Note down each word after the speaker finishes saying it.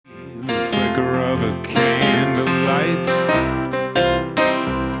a candlelight.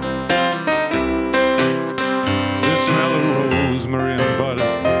 The smell of rosemary and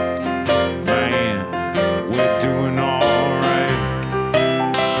butter. Man, we're doing all right.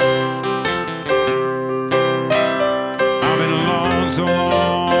 I've been alone so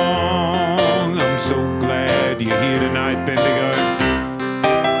long. I'm so glad you're here tonight, Bendigo.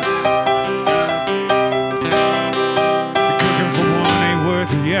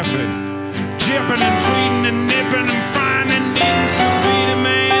 The effort, jipping and tweeting and nipping and finding in some beat a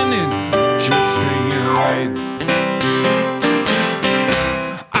man and just staying right.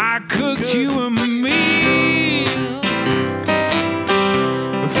 I cooked you a meal.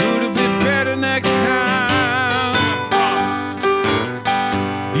 Food will be better next time.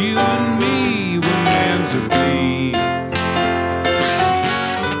 You and me were meant to be.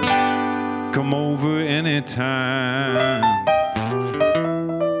 Come over anytime.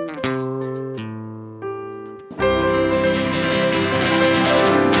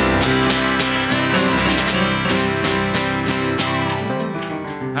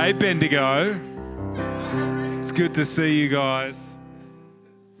 Hey Bendigo, it's good to see you guys.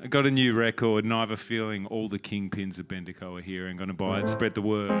 I got a new record and I have a feeling all the kingpins of Bendigo are here and going to buy it. Spread the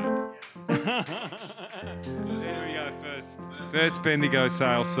word. Here we go first. First Bendigo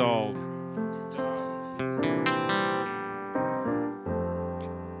sale sold.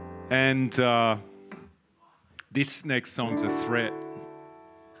 And this next song's a threat.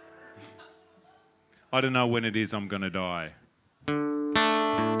 I don't know when it is I'm going to die.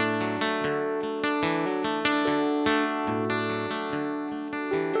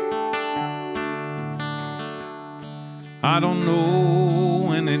 I don't know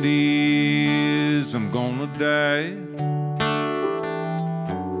when it is I'm gonna die.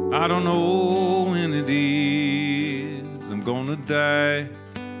 I don't know when it is I'm gonna die.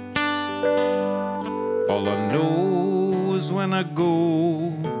 All I know is when I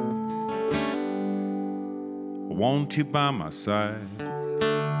go, I want you by my side.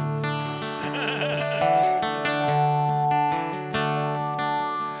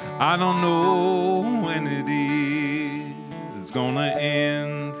 I don't know when it is it's gonna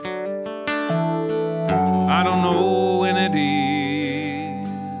end. I don't know when it is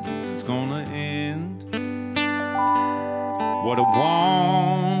it's gonna end. What I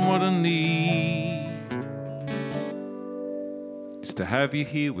want, what I need is to have you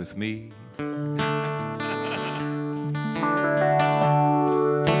here with me. I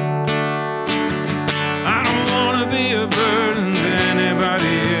don't wanna be a burden to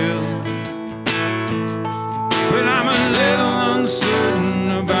anybody else, but I'm a little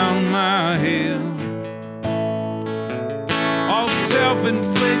uncertain about my health. All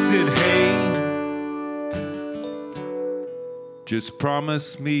self-inflicted hate. Just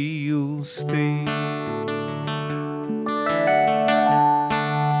promise me you'll stay.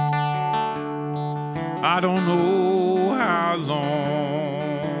 I don't know how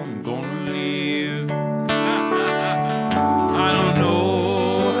long I'm gonna live. I don't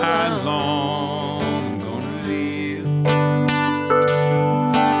know how long I'm gonna live.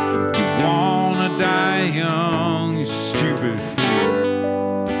 You wanna die young, you stupid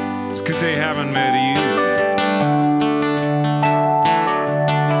fool. It's 'cause they haven't met you.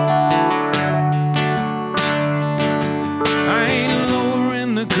 I ain't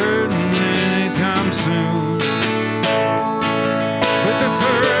lowering the curtain anytime soon, but the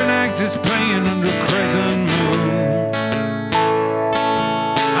third act is playing under crescent moon.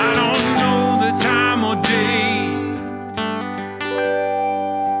 I don't know the time or day.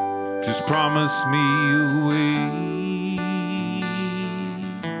 Just promise me you'll wait.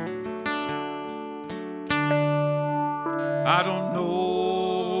 I don't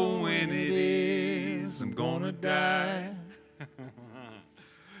know when it is I'm gonna die.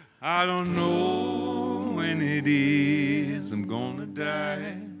 I don't know when it is I'm gonna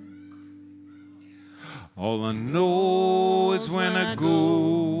die. All I know is when I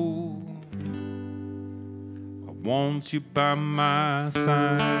go, I want you by my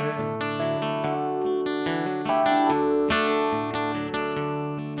side.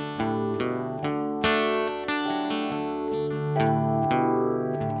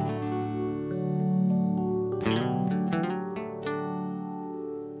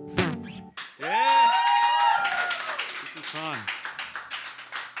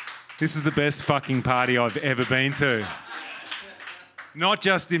 This is the best fucking party I've ever been to. Not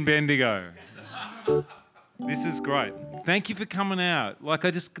just in Bendigo. This is great. Thank you for coming out. Like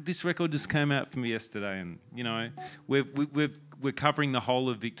this record just came out for me yesterday, and you know, we're covering the whole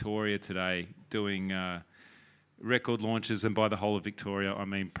of Victoria today, doing record launches, and by the whole of Victoria, I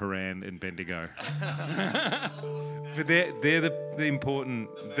mean Paran and Bendigo. But they're the important,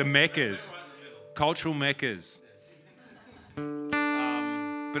 the meccas, cultural meccas.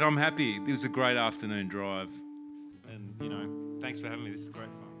 But I'm happy. It was a great afternoon drive. And, you know, thanks for having me. This is great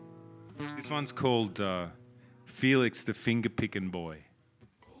fun. This one's called Felix the Finger-Picking Boy.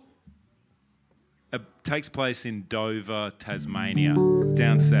 It takes place in Dover, Tasmania,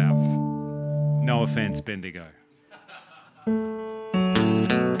 down south. No offence, Bendigo.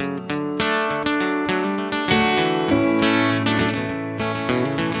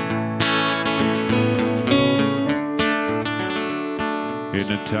 In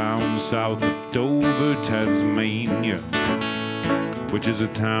a town south of Dover, Tasmania, which is a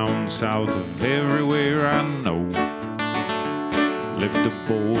town south of everywhere I know, lived a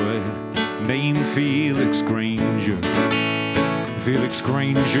boy named Felix Granger. Felix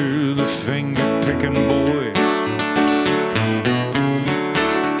Granger, the finger-picking boy.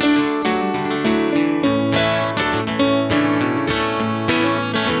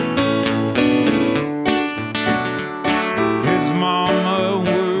 His mama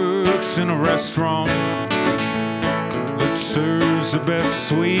works in a restaurant that serves the best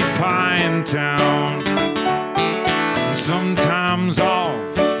sweet pie in town. And sometimes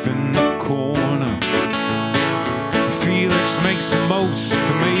off in the corner, Felix makes the most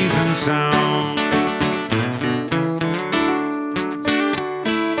amazing sound.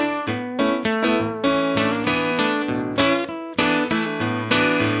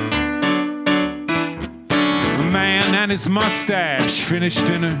 The man and his mustache finished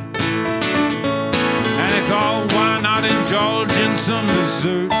dinner, and he thought, why not indulge in some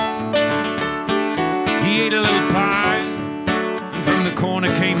dessert? He ate a little pie, and from the corner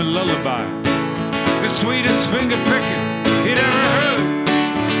came a lullaby, the sweetest finger picking he'd ever heard.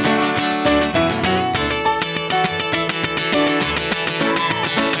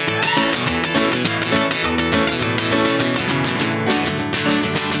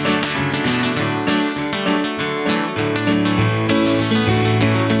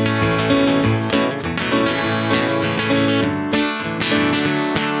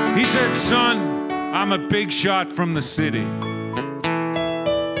 He said, son, I'm a big shot from the city,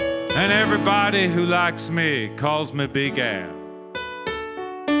 and everybody who likes me calls me Big Al.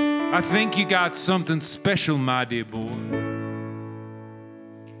 I think you got something special, my dear boy.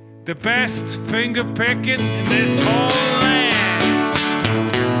 The best finger picking in this whole land.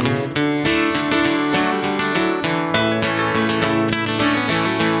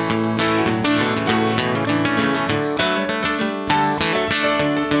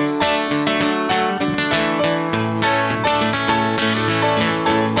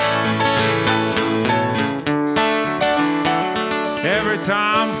 Every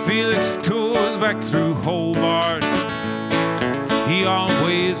time Felix tours back through Hobart, he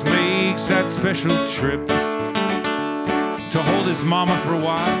always makes that special trip to hold his mama for a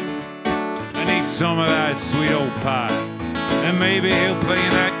while and eat some of that sweet old pie. And maybe he'll play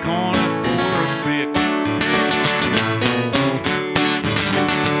in that corner for a bit.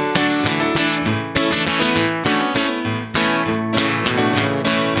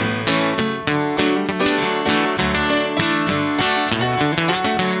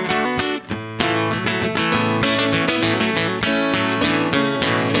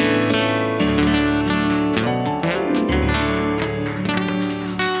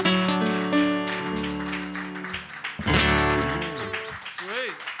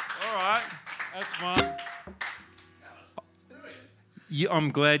 I'm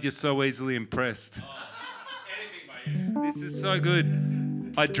glad you're so easily impressed. This is so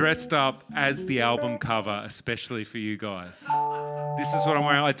good. I dressed up as the album cover, especially for you guys. This is what I'm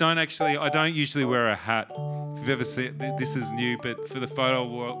wearing. I don't usually wear a hat. If you've ever seen it, this is new, but for the photo,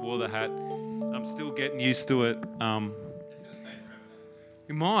 I wore the hat. I'm still getting used to it.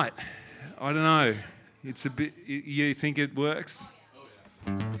 It might. I don't know. It's a bit. You think it works?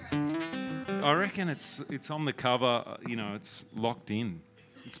 I reckon it's on the cover. You know, it's locked in.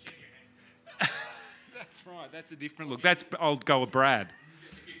 That's right. That's a different look. I'll go with Brad.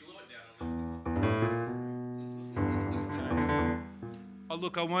 Oh,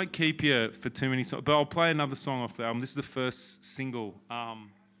 look, I won't keep you for too many songs, but I'll play another song off the album. This is the first single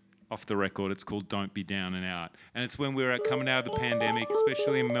off the record. It's called "Don't Be Down and Out," and it's when we were coming out of the pandemic,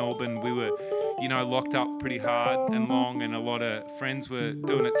 especially in Melbourne. We were, locked up pretty hard and long, and a lot of friends were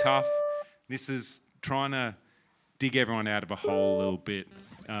doing it tough. This is trying to dig everyone out of a hole a little bit.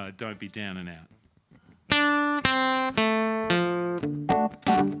 Don't be down and out.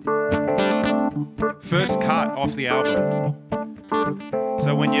 First cut off the album.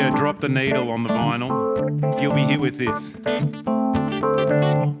 So when you drop the needle on the vinyl, you'll be hit with this.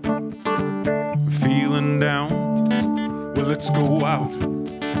 Feeling down? Well, let's go out.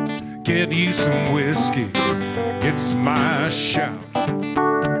 Get you some whiskey. It's my shout.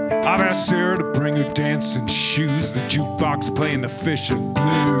 I've asked Sarah to bring her dancing shoes. The jukebox playing the fishing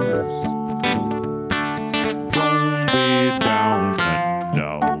blues. Don't be down and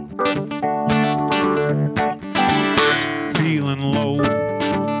out. Feeling low?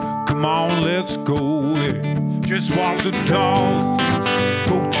 Come on, let's go. Just walk the dogs.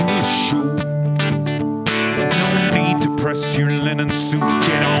 Go to a show. No need to press your linen suit.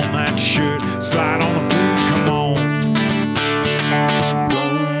 Get on that shirt. Slide on the food. Come on.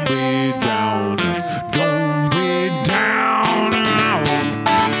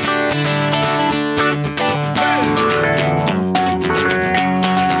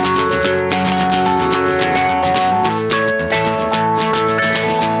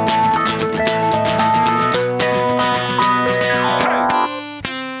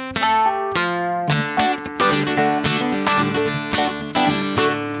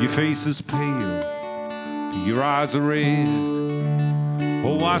 Is pale, your eyes are red.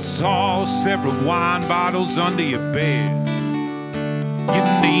 Oh, I saw several wine bottles under your bed. You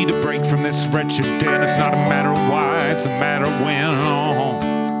need a break from this wretched den. It's not a matter of why, it's a matter of when. Oh.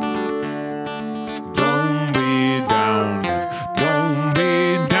 Don't be down, don't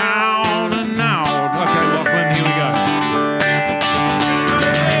be down and out. Okay, Lachlan, here we go.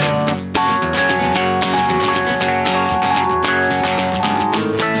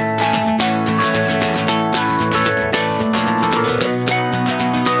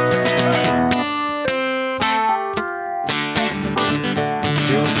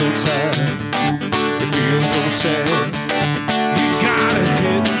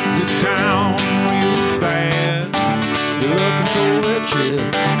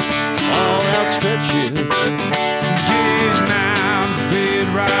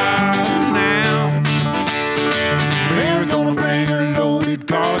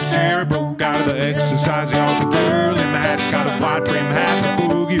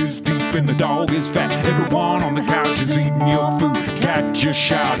 Dog is fat, everyone on the couch is eating your food. Catch your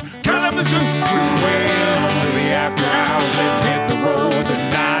shout, count up the soup. We're well on to the after hours. Let's hit the road, the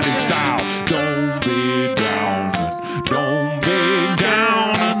night is out. Don't be down, don't be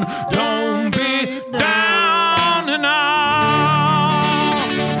down, don't be down and out.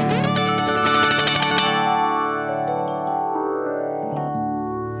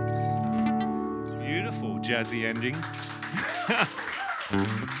 Beautiful jazzy ending.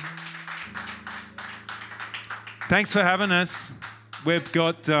 Thanks for having us. We've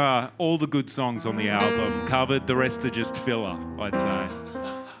got all the good songs on the album covered. The rest are just filler, I'd say.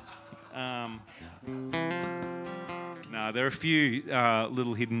 No, there are a few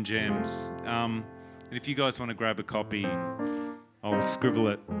little hidden gems. And if you guys want to grab a copy, I'll scribble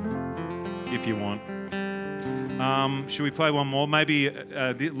it if you want. Should we play one more? Maybe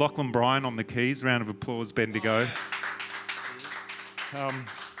Lachlan, Bryan on the keys. Round of applause, Bendigo.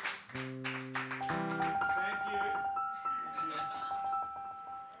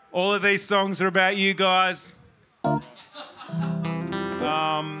 All of these songs are about you guys. Okay,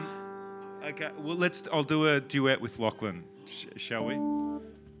 well, I'll do a duet with Lachlan, shall we?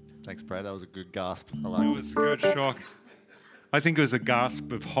 Thanks, Brad. That was a good gasp. I liked it. It was a good shock. I think it was a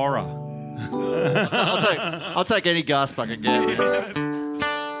gasp of horror. I'll take any gasp I can get.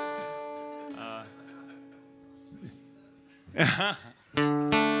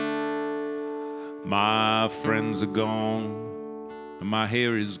 My friends are gone. My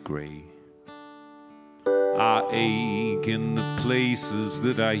hair is grey. I ache in the places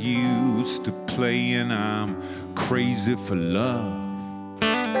that I used to play, and I'm crazy for love.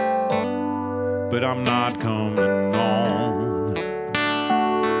 But I'm not coming on.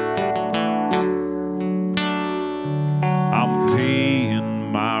 I'm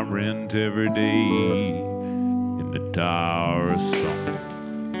paying my rent every day in the Tower of Song.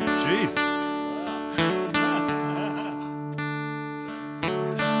 Jeez.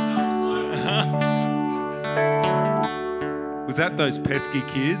 Was that those pesky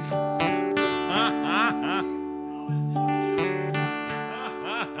kids?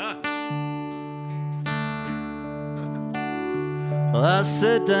 Well, I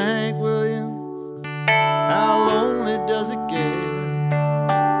said to Hank Williams, how lonely does it get?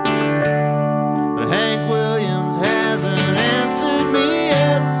 But Hank Williams hasn't answered me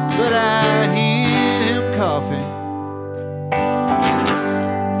yet, but I hear him coughing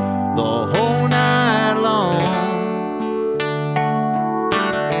the whole night long.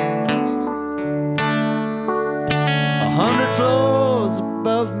 100 floors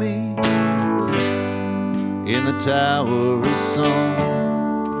Tower of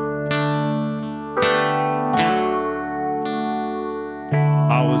Song.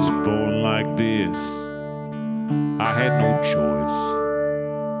 I was born like this. I had no choice.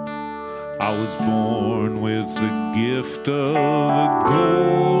 I was born with the gift of a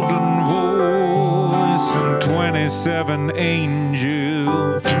golden voice and 27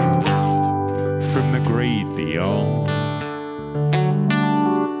 angels from the great beyond.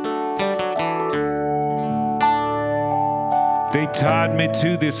 They tied me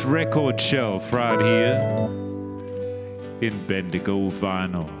to this record shelf right here in Bendigo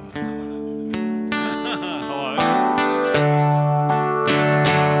Vinyl.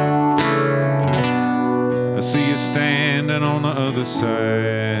 I see you standing on the other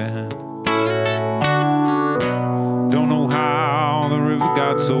side. Don't know how the river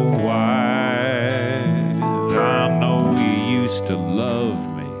got so wide. I know you used to love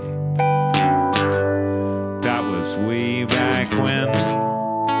me. That was way back when.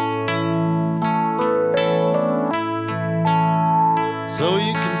 So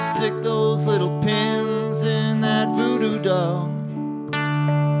you can stick those little pins in that voodoo doll.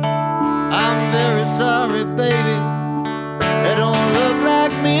 I'm very sorry, baby, it don't look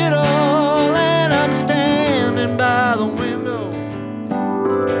like me at all. And I'm standing by the window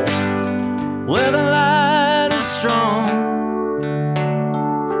where the light is strong.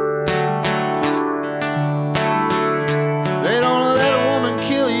 They don't let a woman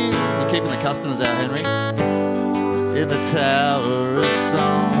kill you. You're keeping the customers out, Henry. In the Tower of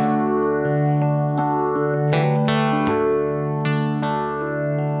Song.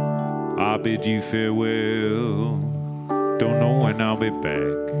 I bid you farewell. Don't know when I'll be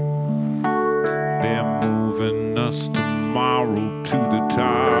back. They're moving us tomorrow to the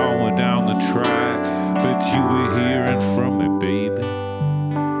tower down the track. But you were hearing from me, baby,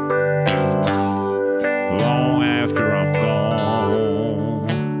 long after I'm gone.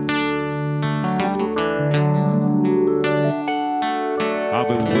 I'll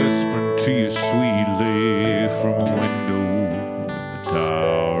be whispering to you sweetly from a window in the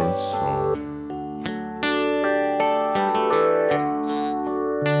Tower of Song.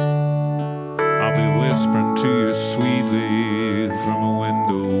 I'll be whispering to you sweetly from a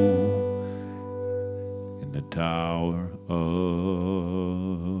window in the Tower of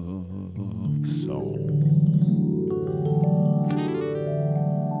Song.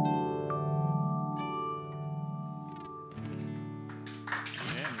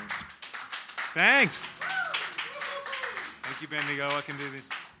 Thanks. Thank you, Bendigo. I can do this.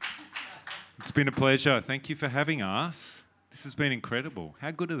 It's been a pleasure. Thank you for having us. This has been incredible.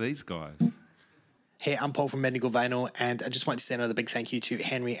 How good are these guys? Hey, I'm Paul from Bendigo Vinyl, and I just want to say another big thank you to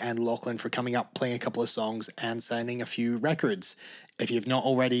Henry and Lachlan for coming up, playing a couple of songs, and signing a few records. If you've not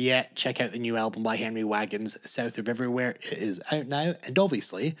already yet, check out the new album by Henry, Wagons, South of Everywhere. It is out now, and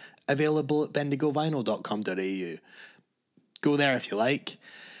obviously available at bendigovinyl.com.au. Go there if you like.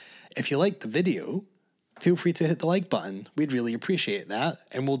 If you like the video, feel free to hit the like button. We'd really appreciate that,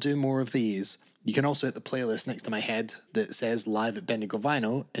 and we'll do more of these. You can also hit the playlist next to my head that says Live at Bendigo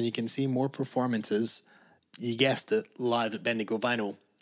Vinyl, and you can see more performances, you guessed it, live at Bendigo Vinyl.